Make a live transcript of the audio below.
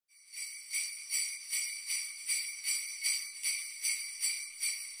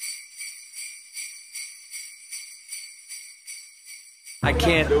I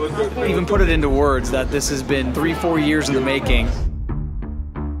can't even put it into words that this has been 3-4 years in the making.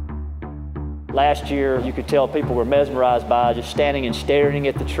 Last year, you could tell people were mesmerized by just standing and staring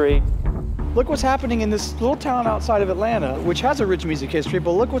at the tree. Look what's happening in this little town outside of Atlanta, which has a rich music history,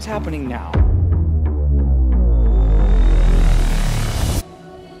 but look what's happening now.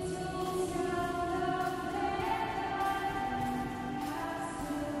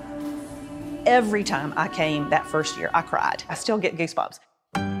 Every time I came that first year, I cried. I still get goosebumps.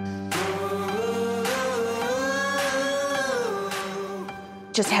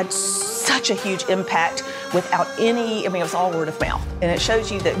 Just had such a huge impact without any, it was all word of mouth. And it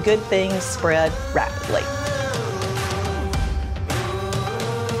shows you that good things spread rapidly.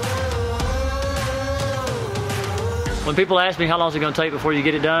 When people ask me how long is it going to take before you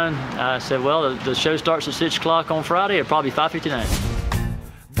get it done, I said, well, the show starts at 6 o'clock on Friday, or probably 5:59.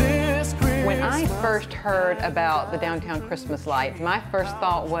 When I first heard about the downtown Christmas lights, my first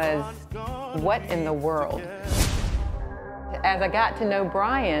thought was, what in the world? As I got to know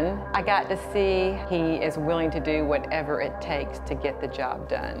Brian, I got to see he is willing to do whatever it takes to get the job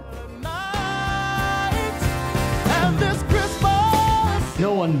done.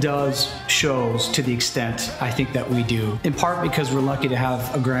 No one does shows to the extent I think that we do, in part because we're lucky to have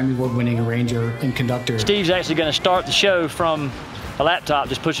a Grammy Award-winning arranger and conductor. Steve's actually going to start the show from a laptop,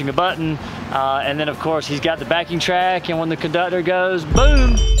 just pushing a button, and then of course he's got the backing track, and when the conductor goes,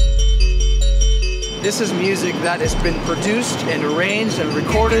 boom! This is music that has been produced and arranged and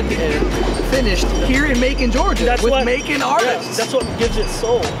recorded and finished here in Macon, Georgia, with Macon artists. That's what gives it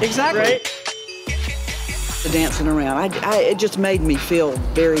soul. Exactly. Right? The dancing around, it just made me feel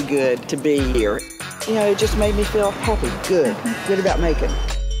very good to be here. You know, it just made me feel happy, good about Macon.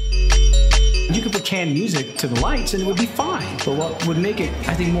 You could put canned music to the lights and it would be fine. But what would make it,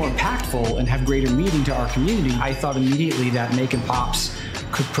 I think, more impactful and have greater meaning to our community, I thought immediately that Macon Pops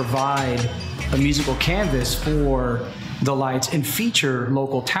could provide a musical canvas for the lights and feature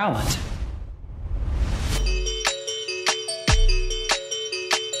local talent.